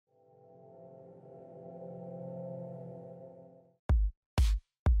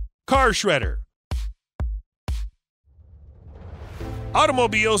Car shredder.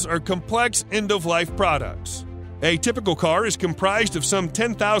 Automobiles are complex end-of-life products. A typical car is comprised of some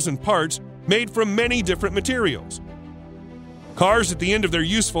 10,000 parts made from many different materials. Cars at the end of their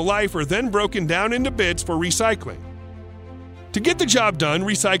useful life are then broken down into bits for recycling. To get the job done,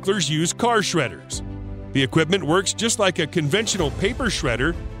 recyclers use car shredders. The equipment works just like a conventional paper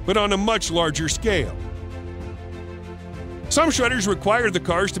shredder, but on a much larger scale. Some shredders require the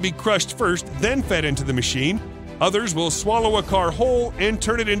cars to be crushed first, then fed into the machine. Others will swallow a car whole and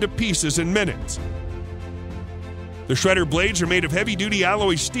turn it into pieces in minutes. The shredder blades are made of heavy-duty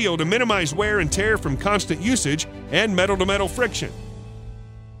alloy steel to minimize wear and tear from constant usage and metal-to-metal friction.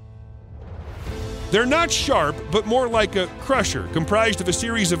 They're not sharp, but more like a crusher, comprised of a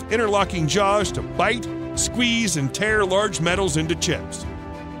series of interlocking jaws to bite, squeeze, and tear large metals into chips.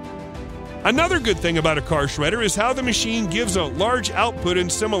 Another good thing about a car shredder is how the machine gives a large output in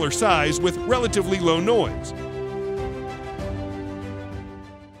similar size with relatively low noise.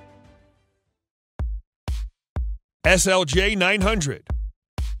 SLJ 900.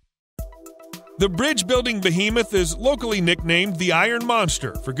 The bridge-building behemoth is locally nicknamed the Iron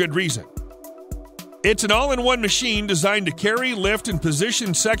Monster for good reason. It's an all-in-one machine designed to carry, lift, and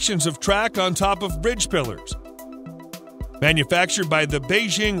position sections of track on top of bridge pillars. Manufactured by the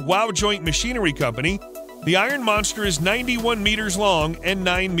Beijing Wow Joint Machinery Company, the Iron Monster is 91 meters long and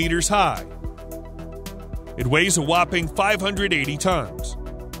 9 meters high. It weighs a whopping 580 tons.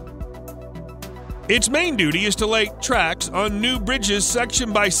 Its main duty is to lay tracks on new bridges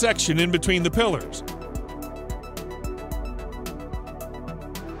section by section in between the pillars.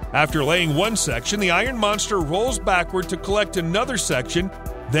 After laying one section, the Iron Monster rolls backward to collect another section,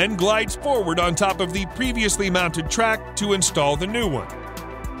 then glides forward on top of the previously mounted track to install the new one.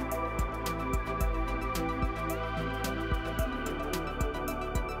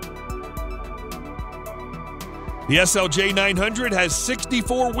 The SLJ 900 has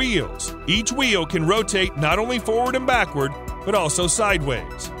 64 wheels. Each wheel can rotate not only forward and backward, but also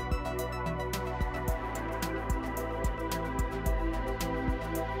sideways.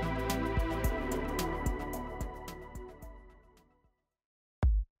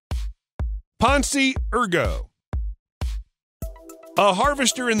 Ponce Ergo. A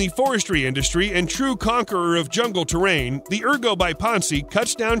harvester in the forestry industry and true conqueror of jungle terrain, the Ergo by Ponce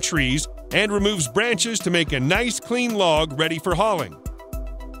cuts down trees and removes branches to make a nice clean log ready for hauling.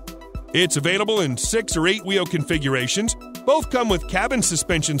 It's available in 6 or 8 wheel configurations. Both come with cabin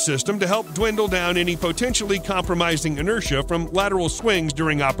suspension system to help dwindle down any potentially compromising inertia from lateral swings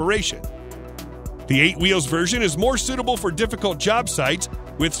during operation. The 8 wheels version is more suitable for difficult job sites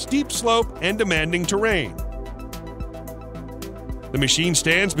with steep slope and demanding terrain. The machine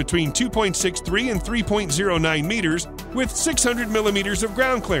stands between 2.63 and 3.09 meters with 600 millimeters of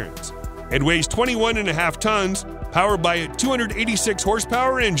ground clearance. It weighs 21.5 tons, powered by a 286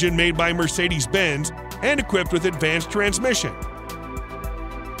 horsepower engine made by Mercedes-Benz and equipped with advanced transmission.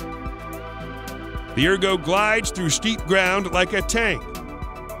 The Ergo glides through steep ground like a tank.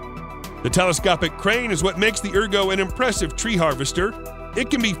 The telescopic crane is what makes the Ergo an impressive tree harvester. It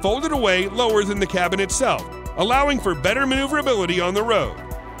can be folded away lower than the cabin itself, allowing for better maneuverability on the road.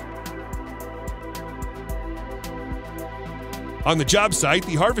 On the job site,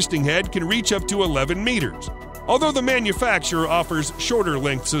 the harvesting head can reach up to 11 meters, although the manufacturer offers shorter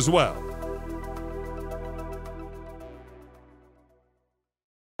lengths as well.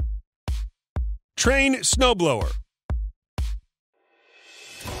 Train snowblower.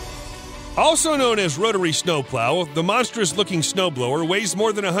 Also known as rotary snowplow, the monstrous-looking snowblower weighs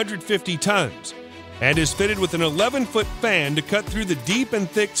more than 150 tons and is fitted with an 11-foot fan to cut through the deep and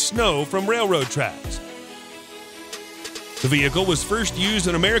thick snow from railroad tracks. The vehicle was first used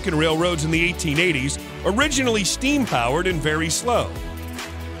on American railroads in the 1880s, originally steam-powered and very slow.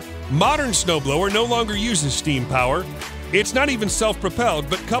 Modern snowblower no longer uses steam power. It's not even self-propelled,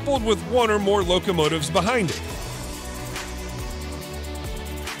 but coupled with one or more locomotives behind it.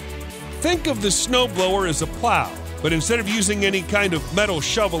 Think of the snowblower as a plow, but instead of using any kind of metal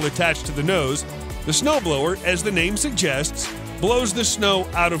shovel attached to the nose, the snowblower, as the name suggests, blows the snow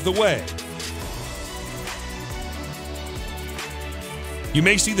out of the way. You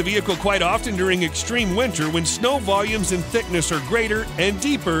may see the vehicle quite often during extreme winter when snow volumes and thickness are greater and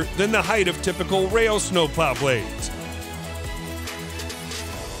deeper than the height of typical rail snowplow blades.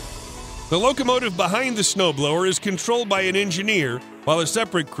 The locomotive behind the snowblower is controlled by an engineer, while a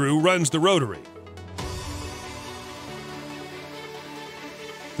separate crew runs the rotary.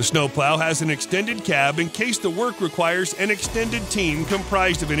 The snowplow has an extended cab in case the work requires an extended team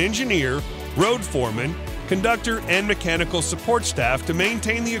comprised of an engineer, road foreman, conductor, and mechanical support staff to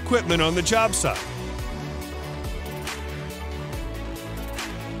maintain the equipment on the job site.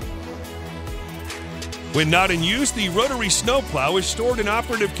 When not in use, the rotary snowplow is stored in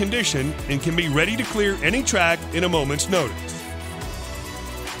operative condition and can be ready to clear any track in a moment's notice.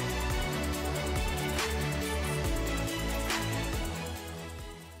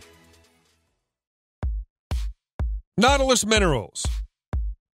 Nautilus Minerals.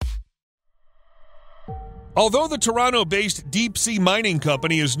 Although the Toronto-based deep-sea mining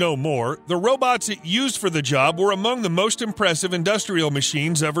company is no more, the robots it used for the job were among the most impressive industrial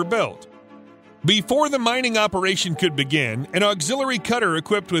machines ever built. Before the mining operation could begin, an auxiliary cutter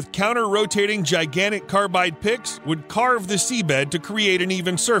equipped with counter-rotating gigantic carbide picks would carve the seabed to create an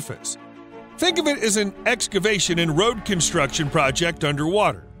even surface. Think of it as an excavation and road construction project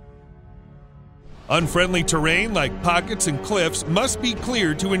underwater. Unfriendly terrain like pockets and cliffs must be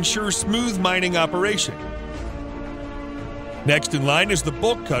cleared to ensure smooth mining operation. Next in line is the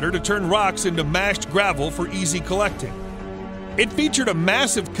bulk cutter to turn rocks into mashed gravel for easy collecting. It featured a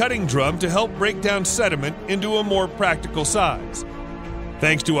massive cutting drum to help break down sediment into a more practical size.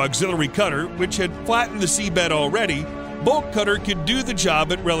 Thanks to auxiliary cutter, which had flattened the seabed already, bulk cutter could do the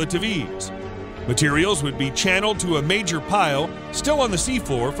job at relative ease. Materials would be channeled to a major pile still on the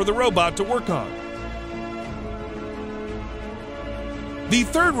seafloor for the robot to work on. The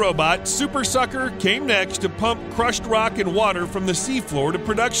third robot, Super Sucker, came next to pump crushed rock and water from the seafloor to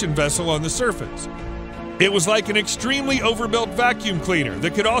production vessel on the surface. It was like an extremely overbuilt vacuum cleaner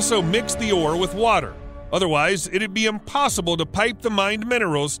that could also mix the ore with water. Otherwise, it'd be impossible to pipe the mined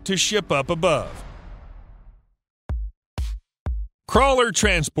minerals to ship up above. Crawler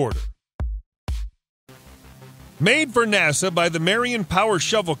Transporter. Made for NASA by the Marion Power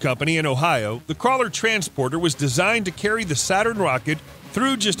Shovel Company in Ohio, the Crawler Transporter was designed to carry the Saturn rocket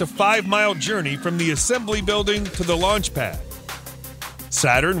through just a 5-mile journey from the assembly building to the launch pad.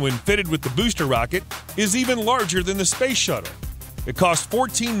 Saturn, when fitted with the booster rocket, is even larger than the space shuttle. It cost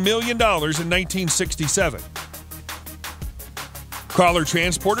 $14 million in 1967. Crawler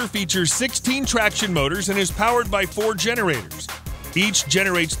Transporter features 16 traction motors and is powered by 4 generators. Each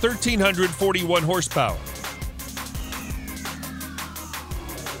generates 1,341 horsepower.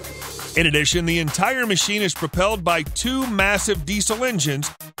 In addition, the entire machine is propelled by 2 massive diesel engines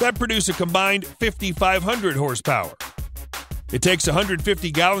that produce a combined 5,500 horsepower. It takes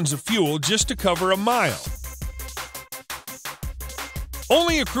 150 gallons of fuel just to cover a mile.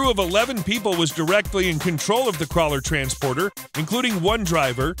 Only a crew of 11 people was directly in control of the Crawler Transporter, including 1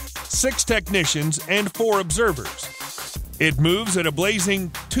 driver, 6 technicians, and 4 observers. It moves at a blazing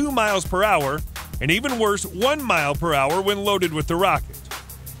 2 miles per hour, and even worse, 1 mile per hour when loaded with the rocket.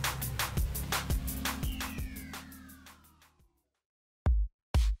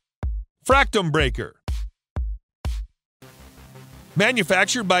 Fractum Breaker.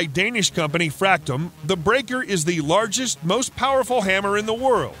 Manufactured by Danish company Fractum, the breaker is the largest, most powerful hammer in the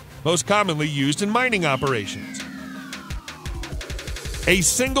world, most commonly used in mining operations. A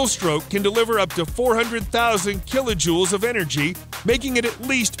single stroke can deliver up to 400,000 kilojoules of energy, making it at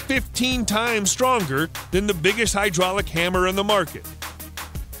least 15 times stronger than the biggest hydraulic hammer on the market.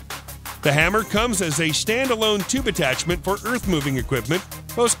 The hammer comes as a standalone tube attachment for earth-moving equipment,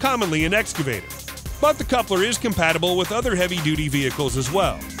 most commonly an excavator. But the coupler is compatible with other heavy-duty vehicles as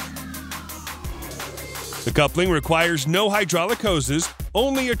well. The coupling requires no hydraulic hoses,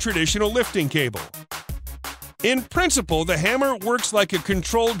 only a traditional lifting cable. In principle, the hammer works like a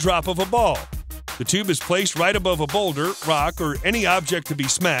controlled drop of a ball. The tube is placed right above a boulder, rock, or any object to be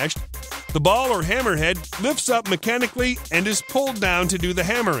smashed. The ball or hammerhead lifts up mechanically and is pulled down to do the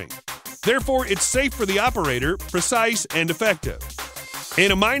hammering. Therefore, it's safe for the operator, precise, and effective.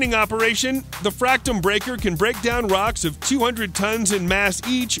 In a mining operation, the Fractum Breaker can break down rocks of 200 tons in mass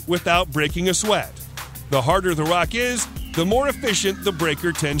each without breaking a sweat. The harder the rock is, the more efficient the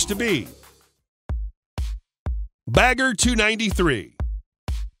breaker tends to be. Bagger 293.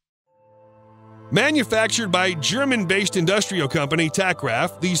 Manufactured by German-based industrial company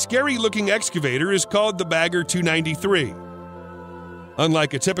Tackraft, the scary-looking excavator is called the Bagger 293.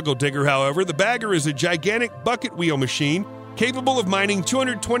 Unlike a typical digger, however, the Bagger is a gigantic bucket wheel machine capable of mining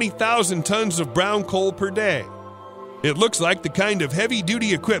 220,000 tons of brown coal per day. It looks like the kind of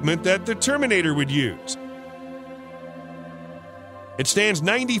heavy-duty equipment that the Terminator would use. It stands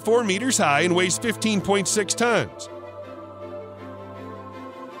 94 meters high and weighs 15.6 tons.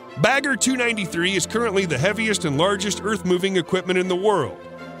 Bagger 293 is currently the heaviest and largest earth-moving equipment in the world.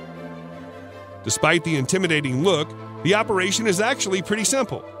 Despite the intimidating look, the operation is actually pretty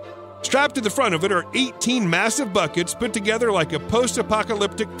simple. Strapped to the front of it are 18 massive buckets put together like a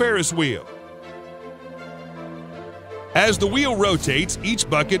post-apocalyptic Ferris wheel. As the wheel rotates, each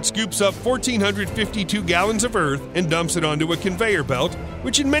bucket scoops up 1,452 gallons of earth and dumps it onto a conveyor belt,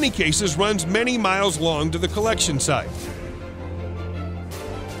 which in many cases runs many miles long to the collection site.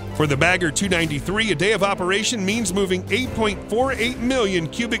 For the Bagger 293, a day of operation means moving 8.48 million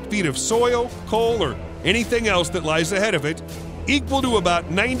cubic feet of soil, coal, or anything else that lies ahead of it, equal to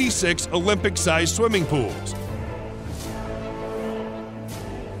about 96 Olympic-sized swimming pools.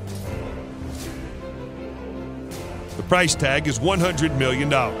 The price tag is $100 million.